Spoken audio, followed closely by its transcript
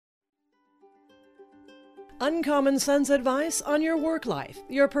Uncommon sense advice on your work life,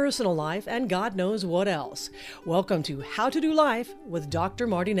 your personal life, and God knows what else. Welcome to How to Do Life with Dr.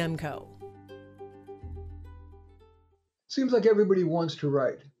 Marty Nemko. Seems like everybody wants to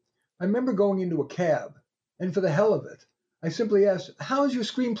write. I remember going into a cab, and for the hell of it, I simply asked, "How's your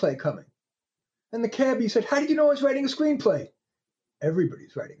screenplay coming?" And the cabbie said, "How did you know I was writing a screenplay?"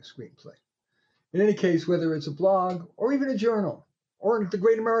 Everybody's writing a screenplay. In any case, whether it's a blog, or even a journal, or the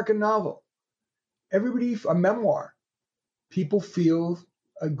great American novel, a memoir, people feel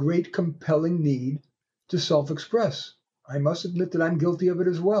a great compelling need to self-express. I must admit that I'm guilty of it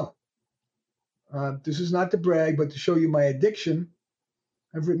as well. This is not to brag, but to show you my addiction.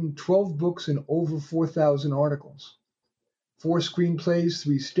 I've written 12 books and over 4,000 articles, 4 screenplays,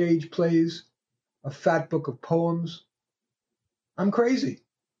 3 stage plays, a fat book of poems. I'm crazy,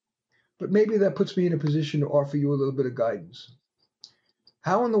 but maybe that puts me in a position to offer you a little bit of guidance.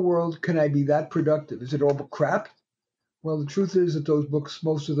 How in the world can I be that productive? Is it all crap? Well, the truth is that those books,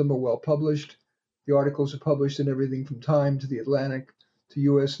 most of them are well published. The articles are published in everything from Time to The Atlantic to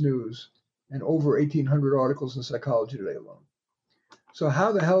U.S. News, and over 1,800 articles in Psychology Today alone. So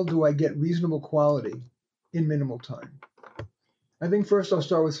how the hell do I get reasonable quality in minimal time? I think first I'll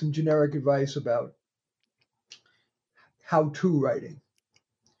start with some generic advice about how-to writing.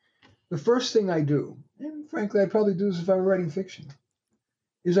 The first thing I do, and frankly I'd probably do this if I were writing fiction,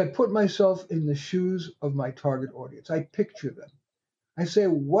 is I put myself in the shoes of my target audience. I picture them. I say,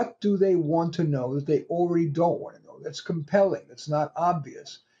 what do they want to know that they already don't want to know? That's compelling, that's not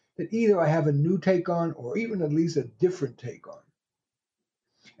obvious, that either I have a new take on or even at least a different take on.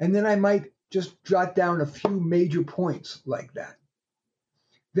 And then I might just jot down a few major points like that.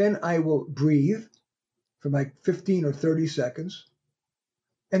 Then I will breathe for like 15 or 30 seconds,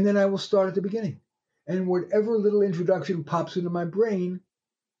 and then I will start at the beginning. And whatever little introduction pops into my brain,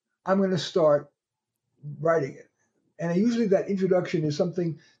 I'm going to start writing it. And usually that introduction is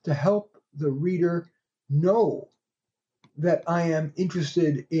something to help the reader know that I am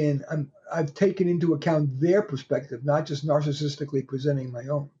interested in, I've taken into account their perspective, not just narcissistically presenting my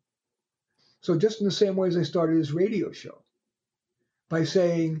own. So just in the same way as I started this radio show, by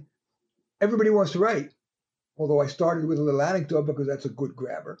saying, everybody wants to write, although I started with a little anecdote because that's a good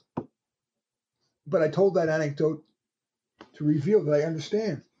grabber. But I told that anecdote to reveal that I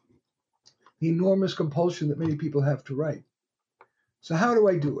understand the enormous compulsion that many people have to write. So how do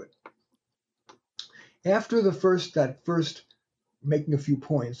I do it? After that first making a few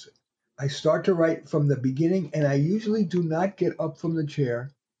points, I start to write from the beginning, and I usually do not get up from the chair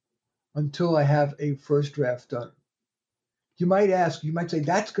until I have a first draft done. You might say,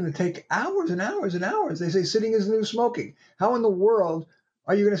 that's going to take hours and hours and hours. They say sitting is the new smoking. How in the world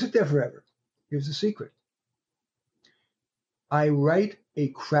are you going to sit there forever? Here's the secret. I write a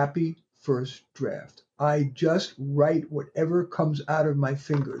crappy first draft. I just write whatever comes out of my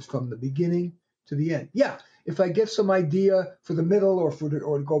fingers from the beginning to the end. Yeah, if I get some idea for the middle or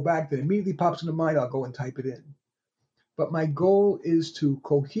to go back that immediately pops into mind, I'll go and type it in. But my goal is to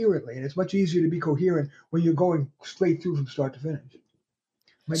coherently, and it's much easier to be coherent when you're going straight through from start to finish.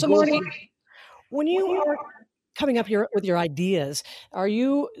 So Marty, when you are coming up with your ideas,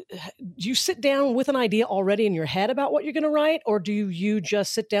 do you sit down with an idea already in your head about what you're going to write, or do you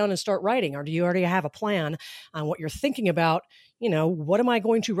just sit down and start writing, or do you already have a plan on what you're thinking about? What am I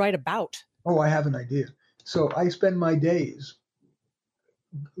going to write about? Oh, I have an idea. So I spend my days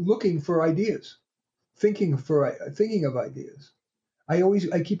looking for ideas, thinking of ideas.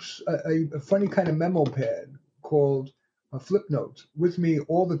 I keep a funny kind of memo pad called a flip notes with me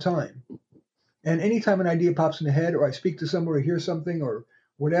all the time. And anytime an idea pops in the head, or I speak to someone or hear something or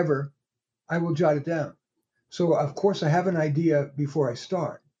whatever, I will jot it down. So of course I have an idea before I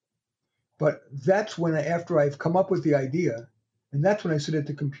start. But that's when after I've come up with the idea, and that's when I sit at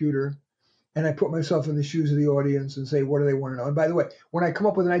the computer and I put myself in the shoes of the audience and say, what do they want to know? And by the way, when I come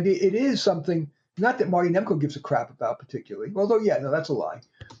up with an idea, it is something, not that Marty Nemko gives a crap about particularly, although, yeah, no, that's a lie.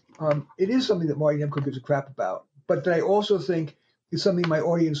 It is something that Marty Nemko gives a crap about, but that I also think is something my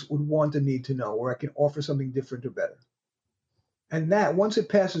audience would want and need to know, where I can offer something different or better. And that, once it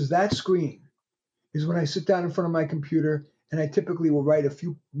passes that screen, is when I sit down in front of my computer and I typically will write a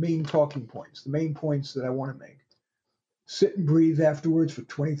few main talking points, the main points that I want to make. Sit and breathe afterwards for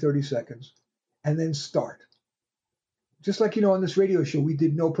 20, 30 seconds, and then start. Just like, on this radio show, we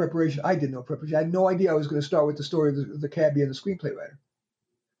did no preparation. I did no preparation. I had no idea I was going to start with the story of the cabbie and the screenplay writer.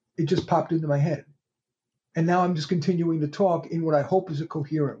 It just popped into my head. And now I'm just continuing to talk in what I hope is a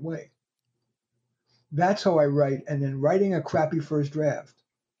coherent way. That's how I write. And then writing a crappy first draft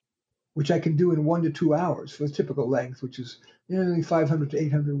which I can do in 1 to 2 hours for the typical length, which is nearly 500 to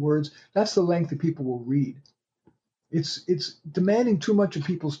 800 words. That's the length that people will read. It's demanding too much of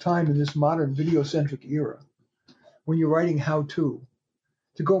people's time in this modern video-centric era when you're writing how-to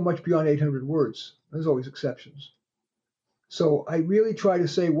go much beyond 800 words. There's always exceptions. So I really try to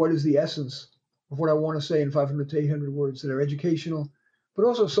say what is the essence of what I want to say in 500 to 800 words that are educational, but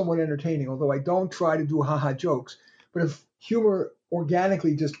also somewhat entertaining, although I don't try to do ha-ha jokes. But if humor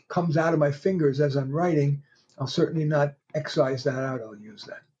organically just comes out of my fingers as I'm writing, I'll certainly not excise that out. I'll use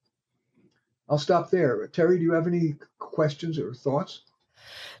that. I'll stop there. Terry, do you have any questions or thoughts?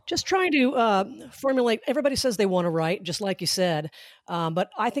 Just trying to formulate. Everybody says they want to write, just like you said. But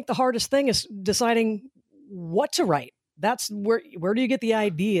I think the hardest thing is deciding what to write. That's where do you get the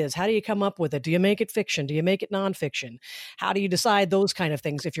ideas? How do you come up with it? Do you make it fiction? Do you make it nonfiction? How do you decide those kind of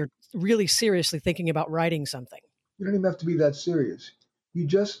things if you're really seriously thinking about writing something? You don't even have to be that serious. You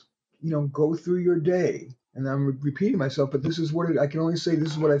just, go through your day. And I'm repeating myself, but this is what I can only say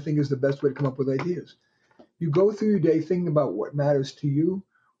this is what I think is the best way to come up with ideas. You go through your day thinking about what matters to you,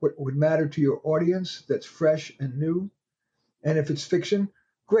 what would matter to your audience that's fresh and new. And if it's fiction,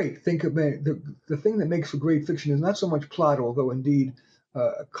 great. Think of the thing that makes a great fiction is not so much plot, although indeed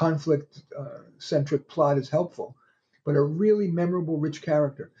a conflict-centric plot is helpful, but a really memorable, rich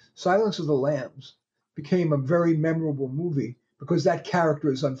character. Silence of the Lambs became a very memorable movie because that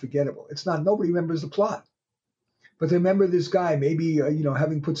character is unforgettable. It's not, nobody remembers the plot, but they remember this guy, maybe,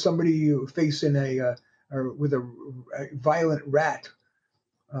 having put somebody face in with a violent rat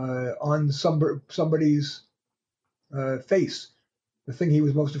on somebody's face, the thing he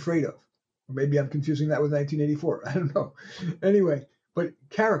was most afraid of. Or maybe I'm confusing that with 1984. I don't know. Anyway, but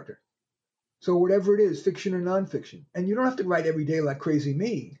character. So whatever it is, fiction or nonfiction. And you don't have to write every day like crazy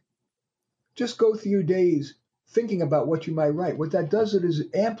me. Just go through your days thinking about what you might write. What that does is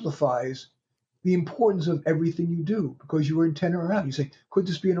it amplifies the importance of everything you do because you antenna around. You say, could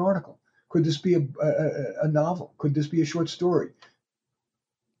this be an article? Could this be a novel? Could this be a short story?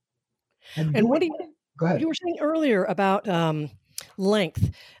 And what do you? Go ahead. You were saying earlier about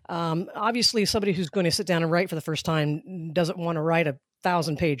length. Obviously, somebody who's going to sit down and write for the first time doesn't want to write a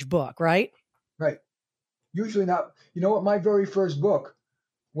 1,000-page book, right? Right. Usually not. You know what? My very first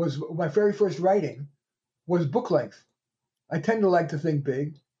writing was book length. I tend to like to think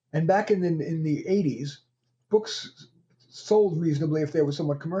big. And back in the 80s, books sold reasonably if they were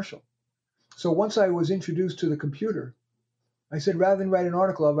somewhat commercial. So once I was introduced to the computer, I said, rather than write an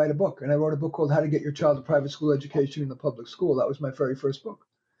article, I'll write a book. And I wrote a book called How to Get Your Child a Private School Education in the Public School. That was my very first book.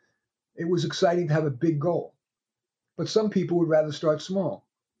 It was exciting to have a big goal. But some people would rather start small.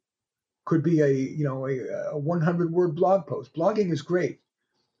 Could be a 100-word blog post. Blogging is great.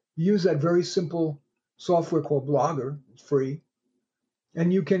 You use that very simple software called Blogger. It's free.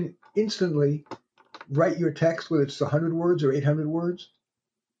 And you can instantly write your text, whether it's 100 words or 800 words,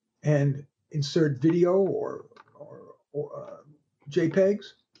 and insert video or JPEGs.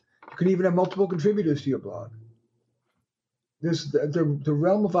 You can even have multiple contributors to your blog. There's the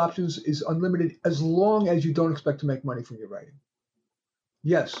realm of options is unlimited as long as you don't expect to make money from your writing.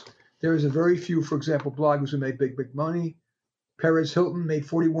 Yes, there is a very few, for example, bloggers who made big money. Perez Hilton made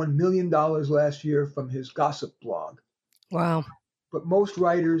 $41 million last year from his gossip blog. Wow. But most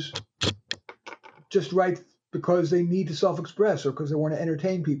writers just write because they need to self-express or because they want to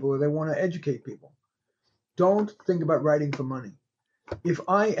entertain people or they want to educate people. Don't think about writing for money.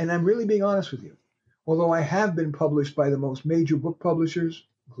 And I'm really being honest with you, although I have been published by the most major book publishers,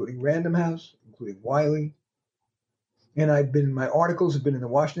 including Random House, including Wiley, and my articles have been in the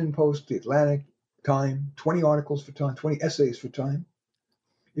Washington Post, the Atlantic, Time, 20 articles for Time, 20 essays for Time.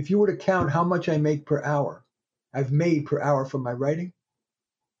 If you were to count how much I make per hour, I've made per hour from my writing,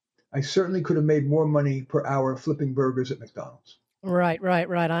 I certainly could have made more money per hour flipping burgers at McDonald's. Right.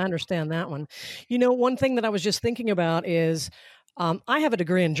 I understand that one. One thing that I was just thinking about is I have a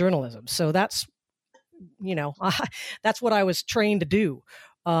degree in journalism. So that's, that's what I was trained to do.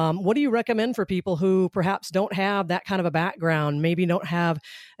 What do you recommend for people who perhaps don't have that kind of a background, maybe don't have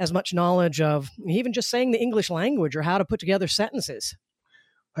as much knowledge of even just saying the English language or how to put together sentences?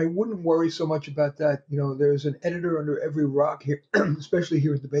 I wouldn't worry so much about that. There's an editor under every rock here, especially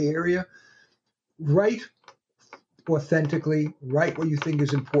here in the Bay Area. Write authentically, write what you think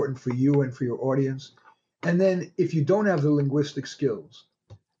is important for you and for your audience. And then if you don't have the linguistic skills,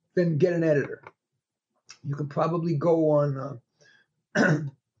 then get an editor. You can probably go on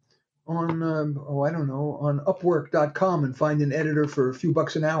Upwork.com and find an editor for a few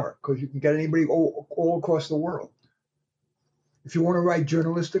bucks an hour because you can get anybody all across the world. If you want to write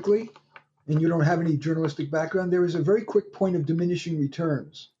journalistically and you don't have any journalistic background, there is a very quick point of diminishing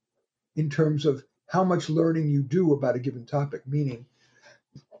returns. in terms of how much learning you do about a given topic. Meaning,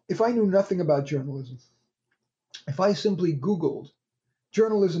 if I knew nothing about journalism, if I simply Googled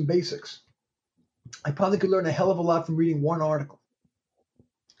journalism basics, I probably could learn a hell of a lot from reading one article.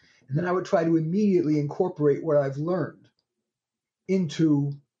 And then I would try to immediately incorporate what I've learned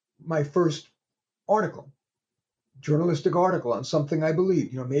into my first article, journalistic article on something I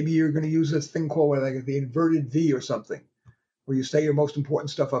believe. Maybe you're going to use this thing called like the inverted V or something, where you say your most important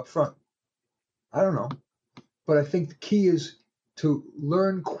stuff up front. I don't know. But I think the key is to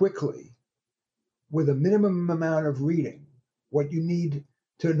learn quickly with a minimum amount of reading what you need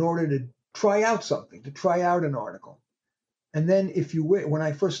in order to try out something, to try out an article. And then when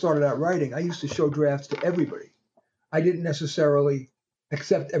I first started out writing, I used to show drafts to everybody. I didn't necessarily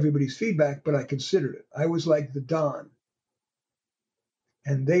accept everybody's feedback, but I considered it. I was like the Don.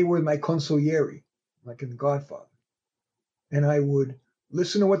 And they were my consigliere, like in The Godfather. And I would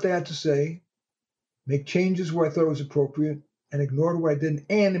listen to what they had to say, make changes where I thought it was appropriate, and ignore what I didn't.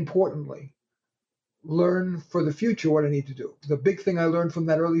 And importantly, learn for the future what I need to do. The big thing I learned from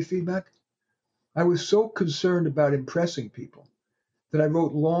that early feedback, I was so concerned about impressing people that I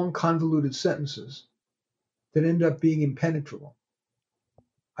wrote long, convoluted sentences that end up being impenetrable.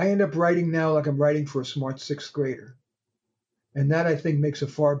 I end up writing now like I'm writing for a smart sixth grader. And that, I think, makes a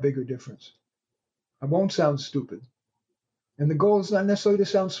far bigger difference. I won't sound stupid. And the goal is not necessarily to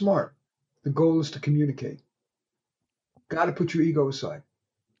sound smart. The goal is to communicate. Got to put your ego aside.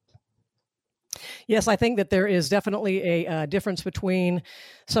 Yes, I think that there is definitely a difference between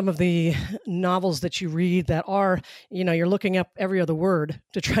some of the novels that you read that are, you're looking up every other word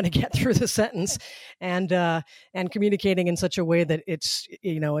to try to get through the sentence, and communicating in such a way that it's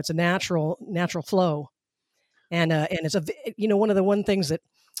a natural flow, and it's one of the things that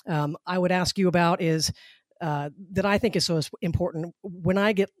I would ask you about is that I think is so important. When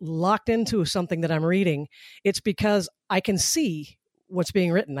I get locked into something that I'm reading, it's because I can see what's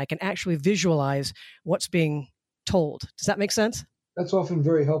being written. I can actually visualize what's being told. Does that make sense? That's often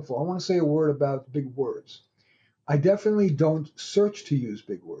very helpful. I want to say a word about big words. I definitely don't search to use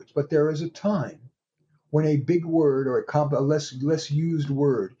big words, but there is a time when a big word or a less used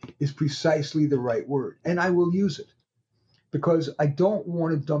word is precisely the right word, and I will use it because I don't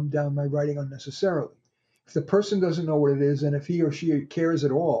want to dumb down my writing unnecessarily. If the person doesn't know what it is, and if he or she cares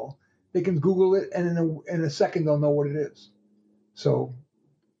at all, they can Google it, and in a second they'll know what it is. So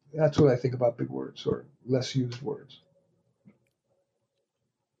that's what I think about big words or less used words.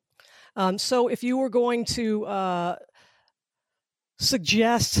 So if you were going to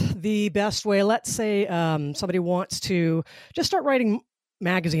suggest the best way, let's say somebody wants to just start writing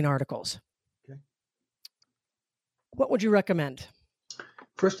magazine articles, okay, what would you recommend?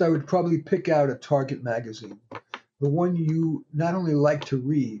 First, I would probably pick out a target magazine, the one you not only like to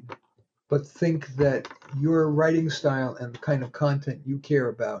read, but think that your writing style and the kind of content you care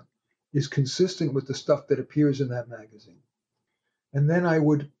about is consistent with the stuff that appears in that magazine. And then I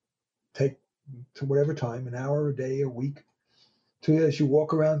would take, to whatever time, an hour, a day, a week, as you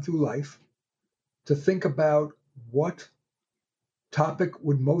walk around through life, to think about what topic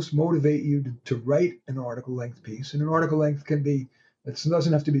would most motivate you to write an article length piece. And an article length can be, it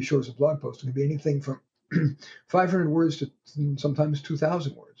doesn't have to be short as a blog post. It can be anything from 500 words to sometimes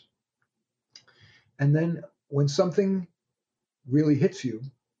 2,000 words. And then when something really hits you,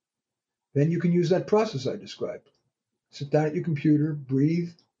 then you can use that process I described. Sit down at your computer, breathe,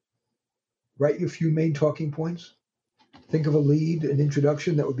 write your few main talking points, think of a lead, an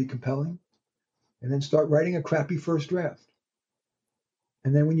introduction that would be compelling, and then start writing a crappy first draft.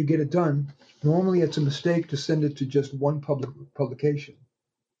 And then when you get it done, normally it's a mistake to send it to just one publication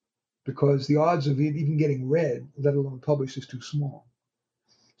because the odds of it even getting read, let alone published, is too small.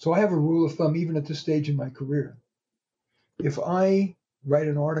 So I have a rule of thumb, even at this stage in my career. If I write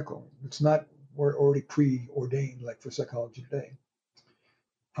an article, it's not already preordained like for Psychology Today,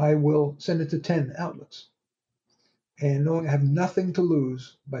 I will send it to 10 outlets. And knowing I have nothing to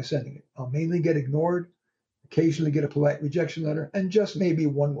lose by sending it. I'll mainly get ignored, occasionally get a polite rejection letter, and just maybe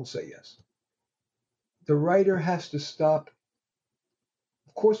one will say yes. The writer has to stop.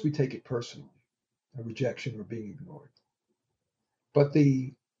 Of course, we take it personally, a rejection or being ignored. But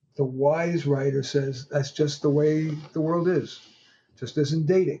the wise writer says that's just the way the world is, just as in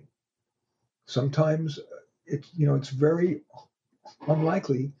dating. Sometimes it's very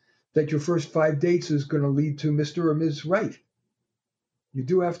unlikely that your first 5 dates is going to lead to Mr. or Ms. Right. You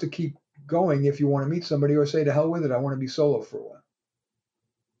do have to keep going if you want to meet somebody, or say to hell with it, I want to be solo for a while.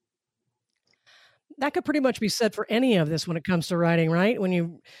 That could pretty much be said for any of this when it comes to writing, right? When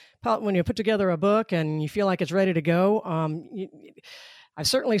you put together a book and you feel like it's ready to go, I've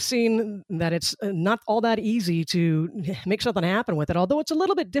certainly seen that it's not all that easy to make something happen with it, although it's a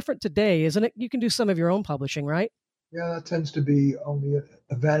little bit different today, isn't it? You can do some of your own publishing, right? Yeah, that tends to be only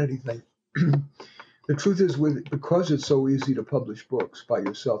a vanity thing. The truth is, because it's so easy to publish books by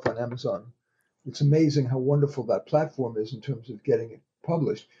yourself on Amazon, it's amazing how wonderful that platform is in terms of getting it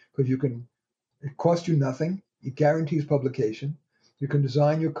published. Because it costs you nothing. It guarantees publication. You can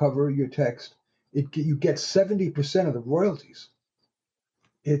design your cover, your text. You get 70% of the royalties.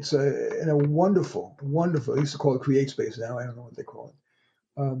 It's a wonderful, wonderful. I used to call it CreateSpace. Now I don't know what they call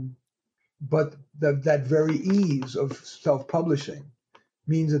it. But that very ease of self-publishing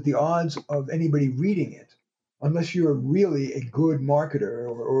means that the odds of anybody reading it, unless you're really a good marketer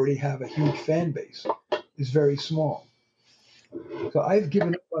or already have a huge fan base, is very small. So I've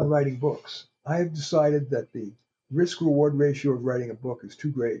given up on writing books. I've decided that the risk-reward ratio of writing a book is too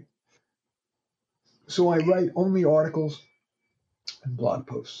great. So I write only articles and blog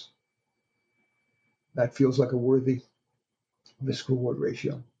posts. That feels like a worthy risk-reward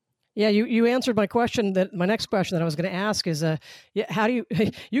ratio. Yeah, you answered my question. That my next question that I was going to ask is, how do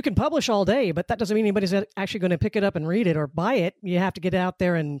you can publish all day, but that doesn't mean anybody's actually going to pick it up and read it or buy it. You have to get out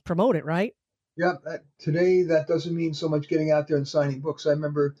there and promote it, right? Yeah, today that doesn't mean so much getting out there and signing books. I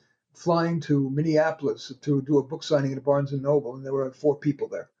remember flying to Minneapolis to do a book signing at a Barnes and Noble, and there were 4 people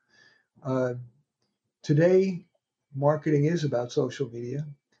there. Today, marketing is about social media,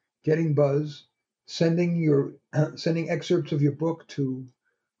 getting buzz, sending excerpts of your book to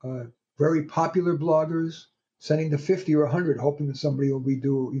very popular bloggers, sending to 50 or 100, hoping that somebody will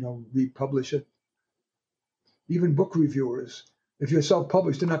republish it. Even book reviewers. If you're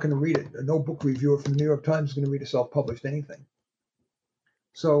self-published, they're not going to read it. No book reviewer from the New York Times is going to read a self-published anything.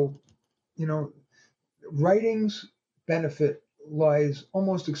 So, writing's benefit lies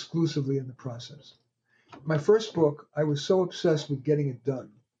almost exclusively in the process. My first book, I was so obsessed with getting it done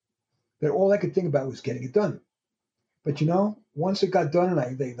that all I could think about was getting it done. But once it got done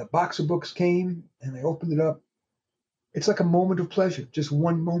and the box of books came and I opened it up, it's like a moment of pleasure, just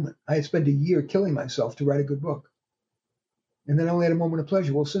one moment. I had spent a year killing myself to write a good book. And then I only had a moment of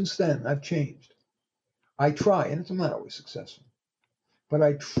pleasure. Well, since then, I've changed. I try, and I'm not always successful, but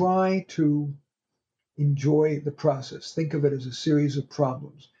I try to enjoy the process. Think of it as a series of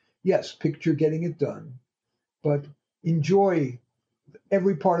problems. Yes, picture getting it done, but enjoy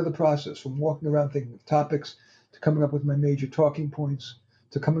every part of the process, from walking around thinking of topics, to coming up with my major talking points,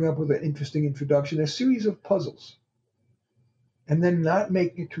 to coming up with an interesting introduction, a series of puzzles, and then not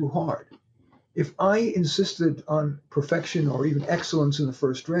making it too hard. If I insisted on perfection or even excellence in the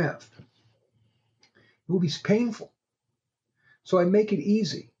first draft, it would be painful. So I make it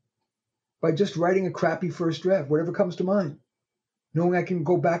easy by just writing a crappy first draft, whatever comes to mind, knowing I can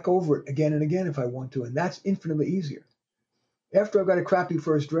go back over it again and again if I want to, and that's infinitely easier. After I've got a crappy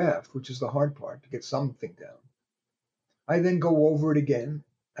first draft, which is the hard part, to get something down, I then go over it again.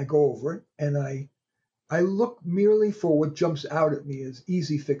 I go over it, and I look merely for what jumps out at me as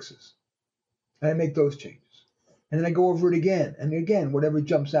easy fixes. And I make those changes. And then I go over it again, and again, whatever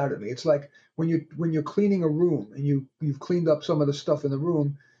jumps out at me. It's like when you're cleaning a room and you've cleaned up some of the stuff in the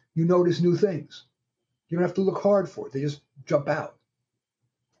room, you notice new things. You don't have to look hard for it. They just jump out.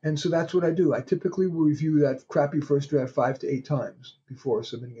 And so that's what I do. I typically will review that crappy first draft 5 to 8 times before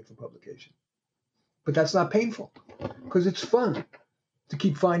submitting it for publication. But that's not painful because it's fun to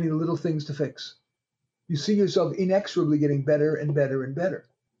keep finding the little things to fix. You see yourself inexorably getting better and better and better.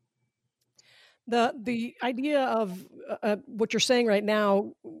 The idea of what you're saying right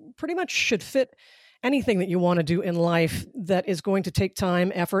now pretty much should fit anything that you want to do in life that is going to take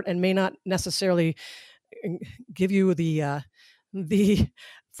time, effort, and may not necessarily give you the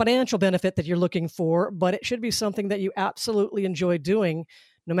financial benefit that you're looking for, but it should be something that you absolutely enjoy doing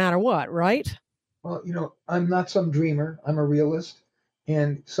no matter what, right? Well, I'm not some dreamer. I'm a realist.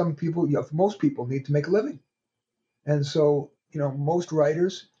 And most people need to make a living. And so, most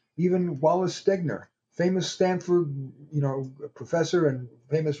writers, even Wallace Stegner, famous Stanford, professor and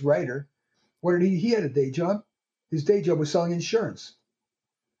famous writer, what did he had a day job. His day job was selling insurance.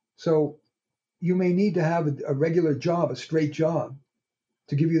 So you may need to have a regular job, a straight job,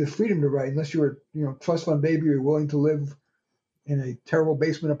 to give you the freedom to write, unless you're trust fund baby, you're willing to live in a terrible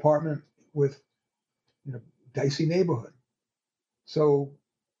basement apartment with dicey neighborhood. So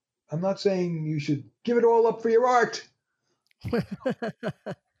I'm not saying you should give it all up for your art.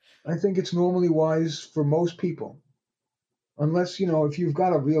 I think it's normally wise for most people, unless, if you've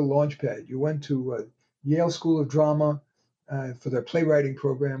got a real launch pad. You went to Yale School of Drama for their playwriting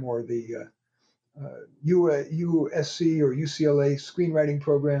program, or the USC or UCLA screenwriting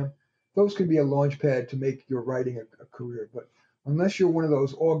program. Those can be a launch pad to make your writing a career. But unless you're one of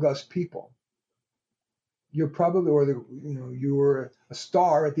those august people, you're probably, you were a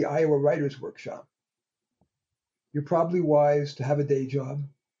star at the Iowa Writers Workshop. You're probably wise to have a day job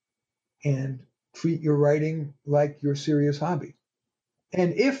and treat your writing like your serious hobby.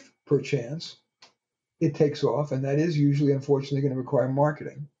 And if, perchance, it takes off, and that is usually, unfortunately, going to require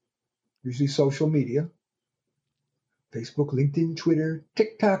marketing, usually social media, Facebook, LinkedIn, Twitter,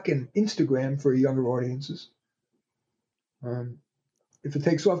 TikTok, and Instagram for younger audiences. If it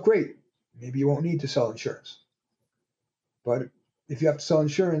takes off, great. Maybe you won't need to sell insurance. But if you have to sell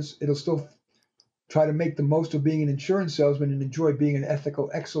insurance, it'll still try to make the most of being an insurance salesman and enjoy being an ethical,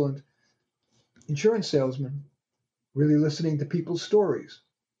 excellent insurance salesman, really listening to people's stories,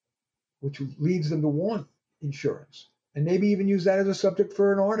 which leads them to want insurance, and maybe even use that as a subject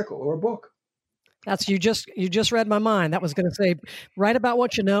for an article or a book. That's you just read my mind. That was going to say, write about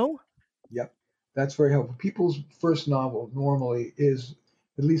what you know. Yep, that's very helpful. People's first novel normally is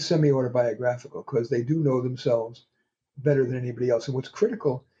at least semi-autobiographical because they do know themselves better than anybody else. And what's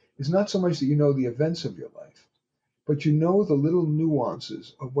critical is not so much that you know the events of your life, but you know the little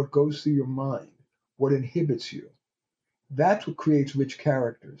nuances of what goes through your mind, what inhibits you. That's what creates rich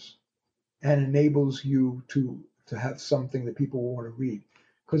characters and enables you to have something that people will want to read.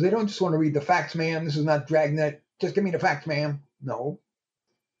 Because they don't just want to read the facts, ma'am. This is not Dragnet. Just give me the facts, ma'am. No.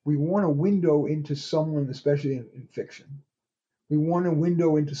 We want a window into someone, especially in fiction. We want a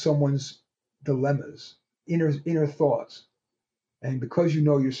window into someone's dilemmas, inner thoughts. And because you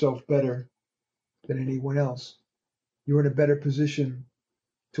know yourself better than anyone else, you're in a better position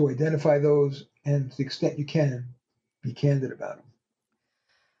to identify those and, to the extent you can, be candid about them.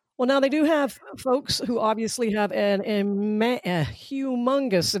 Well, now they do have folks who obviously have a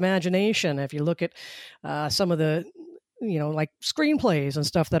humongous imagination. If you look at some of the, like screenplays and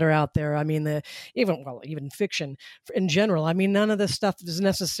stuff that are out there. I mean, even fiction in general. I mean, none of this stuff is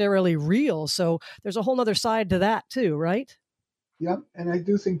necessarily real. So there's a whole other side to that too, right? Yeah, and I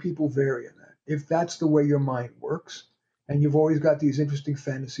do think people vary in that. If that's the way your mind works, and you've always got these interesting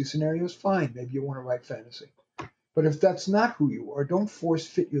fantasy scenarios, fine, maybe you want to write fantasy. But if that's not who you are, don't force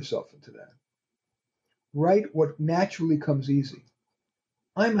fit yourself into that. Write what naturally comes easy.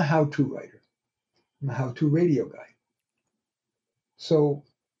 I'm a how-to writer. I'm a how-to radio guy. So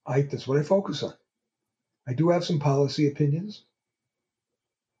that's what I focus on. I do have some policy opinions,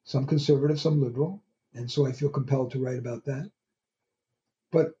 some conservative, some liberal, and so I feel compelled to write about that.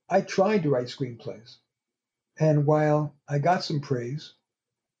 But I tried to write screenplays. And while I got some praise,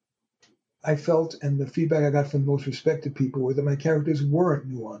 I felt, and the feedback I got from the most respected people, were that my characters weren't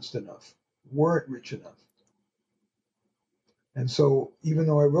nuanced enough, weren't rich enough. And so even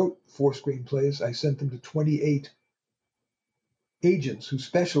though I wrote 4 screenplays, I sent them to 28 agents who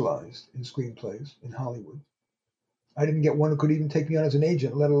specialized in screenplays in Hollywood. I didn't get one who could even take me on as an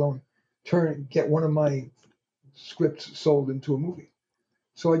agent, let alone get one of my scripts sold into a movie.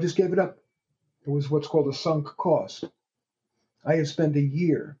 So I just gave it up. It was what's called a sunk cost. I had spent a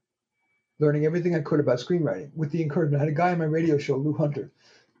year learning everything I could about screenwriting with the encouragement. I had a guy on my radio show, Lou Hunter,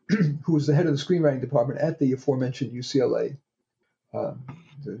 who was the head of the screenwriting department at the aforementioned UCLA, the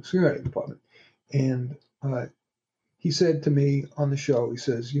screenwriting department. And he said to me on the show, he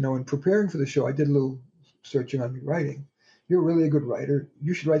says, in preparing for the show, I did a little searching on your writing. You're really a good writer.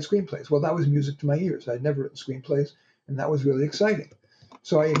 You should write screenplays. Well, that was music to my ears. I'd never written screenplays, and that was really exciting.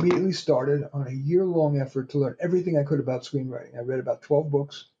 So I immediately started on a year-long effort to learn everything I could about screenwriting. I read about 12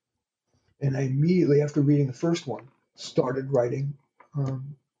 books, and I immediately, after reading the first one, started writing a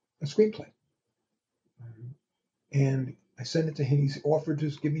screenplay. And I sent it to him. He offered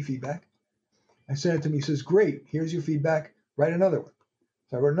to give me feedback. I sent it to him. He says, great, here's your feedback. Write another one.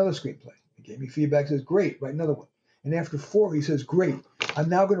 So I wrote another screenplay. He gave me feedback, says, great, write another one. And after 4, he says, great, I'm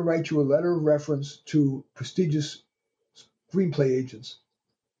now going to write you a letter of reference to prestigious screenplay agents.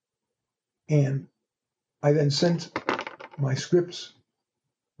 And I then sent my scripts,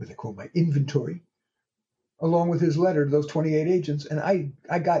 what they call my inventory, along with his letter to those 28 agents. And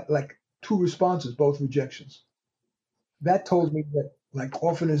I got like 2 responses, both rejections. That told me that, like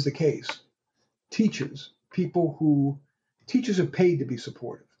often is the case, teachers are paid to be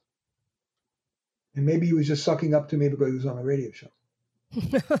supportive. And maybe he was just sucking up to me because he was on a radio show.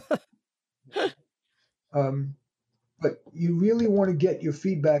 But you really want to get your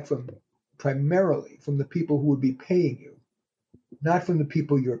feedback primarily from the people who would be paying you, not from the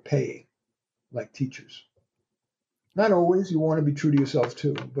people you're paying, like teachers. Not always. You want to be true to yourself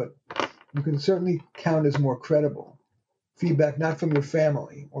too, but you can certainly count as more credible feedback, not from your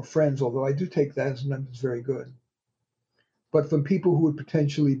family or friends, although I do take that, and sometimes it's very good, but from people who would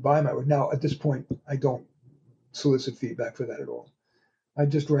potentially buy my work. Now, at this point, I don't solicit feedback for that at all. I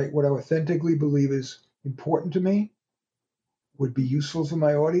just write what I authentically believe is important to me, would be useful for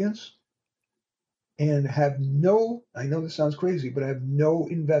my audience, and have no, I know this sounds crazy, but I have no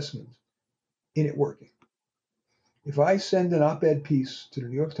investment in it working. If I send an op-ed piece to the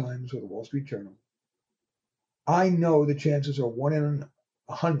New York Times or the Wall Street Journal, I know the chances are 1 in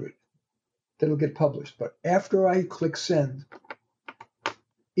 100 that it'll get published. But after I click send,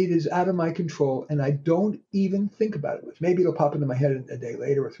 it is out of my control, and I don't even think about it much. Maybe it'll pop into my head a day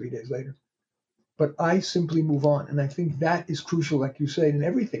later or 3 days later. But I simply move on. And I think that is crucial, like you said, in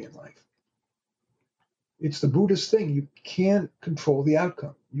everything in life. It's the Buddhist thing. You can't control the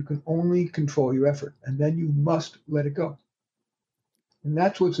outcome. You can only control your effort. And then you must let it go. And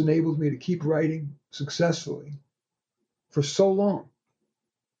that's what's enabled me to keep writing successfully for so long.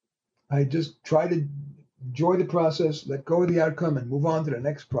 I just try to enjoy the process, let go of the outcome, and move on to the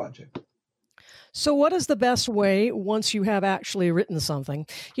next project. So what is the best way once you have actually written something?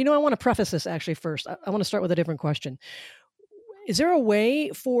 I want to preface this actually first. I want to start with a different question. Is there a way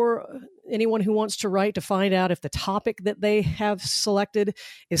for anyone who wants to write to find out if the topic that they have selected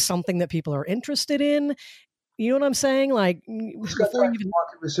is something that people are interested in? You know what I'm saying? Like, before you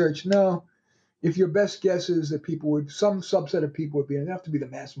market research, no. If your best guess is that some subset of people would be, it doesn't have to be the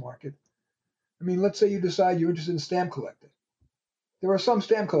mass market. I mean, let's say you decide you're interested in stamp collecting. There are some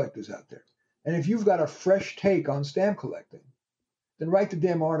stamp collectors out there. And if you've got a fresh take on stamp collecting, then write the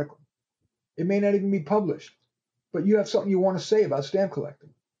damn article. It may not even be published, but you have something you want to say about stamp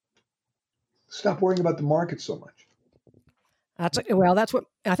collecting. Stop worrying about the market so much. That's what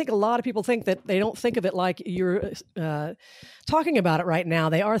I think. A lot of people think, that they don't think of it like you're talking about it right now.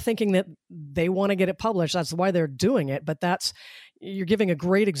 They are thinking that they want to get it published. That's why they're doing it. But you're giving a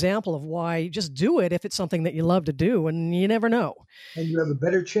great example of why. Just do it if it's something that you love to do, and you never know. And you have a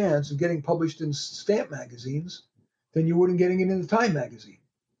better chance of getting published in stamp magazines than you would in getting it in the Time magazine.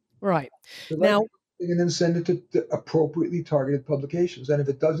 Right. So now, and then send it to the appropriately targeted publications. And if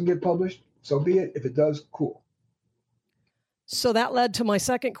it doesn't get published, so be it. If it does, cool. So that led to my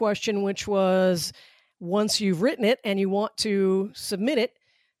second question, which was, once you've written it and you want to submit it,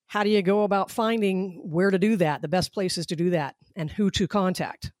 how do you go about finding where to do that, the best places to do that, and who to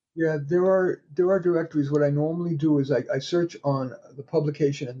contact? Yeah, there are directories. What I normally do is I search on the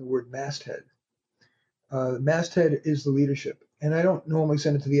publication and the word masthead. Masthead is the leadership. And I don't normally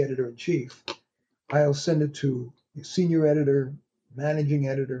send it to the editor-in-chief. I'll send it to senior editor, managing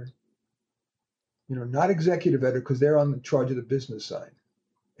editor, not executive editor, because they're on charge of the business side.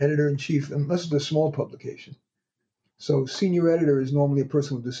 Editor-in-chief, unless it's a small publication. So senior editor is normally a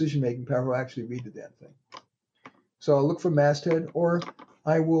person with decision-making power who actually read the damn thing. So I'll look for masthead, or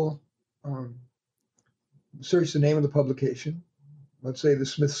I will search the name of the publication. Let's say the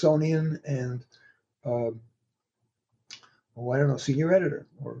Smithsonian and, senior editor,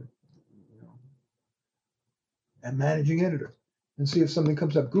 or and managing editor, and see if something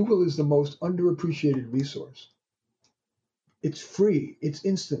comes up. Google is the most underappreciated resource. It's free, it's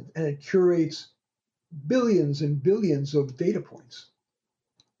instant, and it curates billions and billions of data points.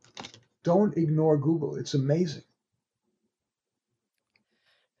 Don't ignore Google. It's amazing.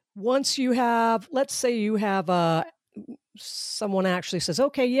 Once you have, let's say you have someone actually says,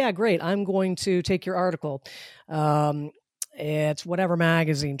 okay, yeah, great, I'm going to take your article. It's whatever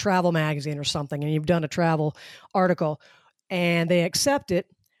magazine, travel magazine or something, and you've done a travel article, and they accept it.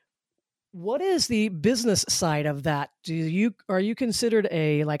 What is the business side of that? Are you considered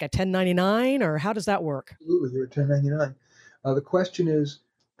a 1099, or how does that work? Absolutely, you're a 1099. The question is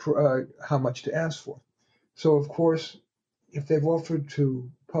how much to ask for. So, of course, if they've offered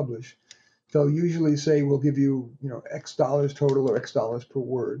to publish, they'll usually say, we'll give you, X dollars total or X dollars per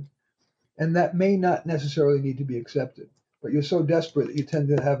word. And that may not necessarily need to be accepted, but you're so desperate that you tend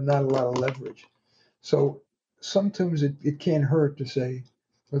to have not a lot of leverage. So sometimes it can't hurt to say,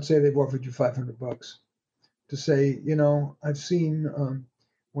 let's say they've offered you $500, to say, I've seen,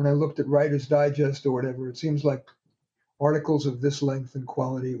 when I looked at Writer's Digest or whatever, it seems like articles of this length and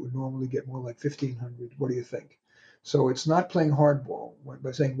quality would normally get more like 1,500. What do you think? So it's not playing hardball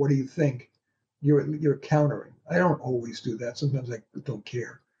by saying, what do you think? You're countering. I don't always do that. Sometimes I don't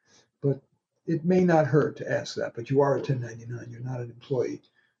care. But it may not hurt to ask that. But you are a 1099. You're not an employee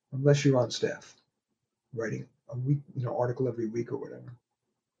unless you're on staff writing a week, article every week or whatever.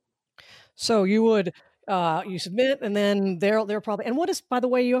 So you would you submit, and then they're probably. And what is, by the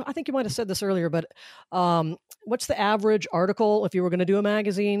way, I think you might have said this earlier, but what's the average article if you were going to do a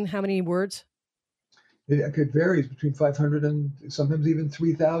magazine? How many words? It varies between 500 and sometimes even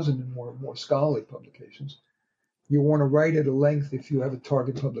 3,000 in more scholarly publications. You want to write at a length, if you have a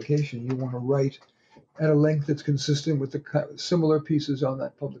target publication, you want to write at a length that's consistent with the similar pieces on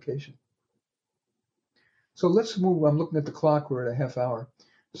that publication. So let's move. I'm looking at the clock. We're at a half hour.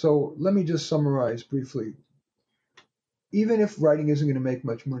 So let me just summarize briefly. Even if writing isn't going to make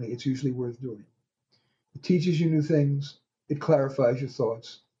much money, it's usually worth doing. It teaches you new things. It clarifies your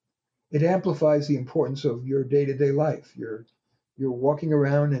thoughts. It amplifies the importance of your day-to-day life. You're walking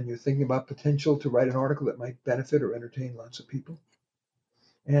around and you're thinking about potential to write an article that might benefit or entertain lots of people.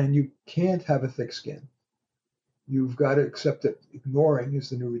 And you can't have a thick skin. You've got to accept that ignoring is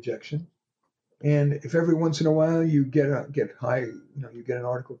the new rejection. And if every once in a while you get you get an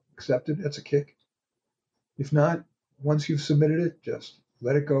article accepted, that's a kick. If not, once you've submitted it, just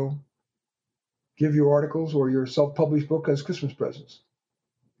let it go. Give your articles or your self-published book as Christmas presents.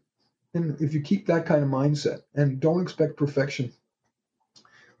 And if you keep that kind of mindset, and don't expect perfection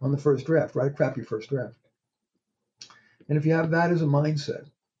on the first draft, write a crappy first draft. And if you have that as a mindset,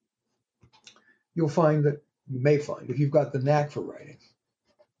 you may find, if you've got the knack for writing,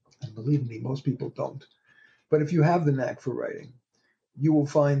 and believe me, most people don't, but if you have the knack for writing, you will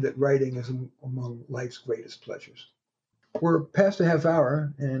find that writing is among life's greatest pleasures. We're past a half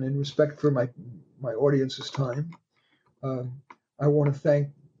hour, and in respect for my audience's time, I want to thank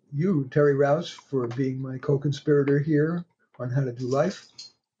you, Terry Rouse, for being my co-conspirator here on How to Do Life.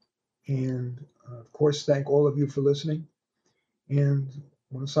 And of course, thank all of you for listening. And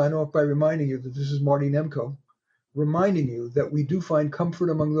I want to sign off by reminding you that this is Marty Nemko, reminding you that we do find comfort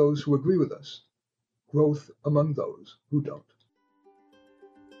among those who agree with us, growth among those who don't.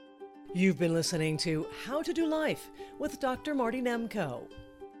 You've been listening to How to Do Life with Dr. Marty Nemko.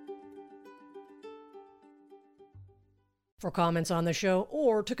 For comments on the show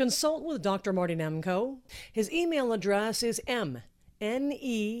or to consult with Dr. Marty Nemko, his email address is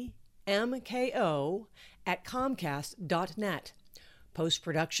mnemko@comcast.net.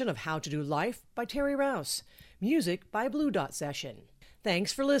 Post-production of How to Do Life by Terry Rouse. Music by Blue Dot Session.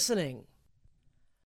 Thanks for listening.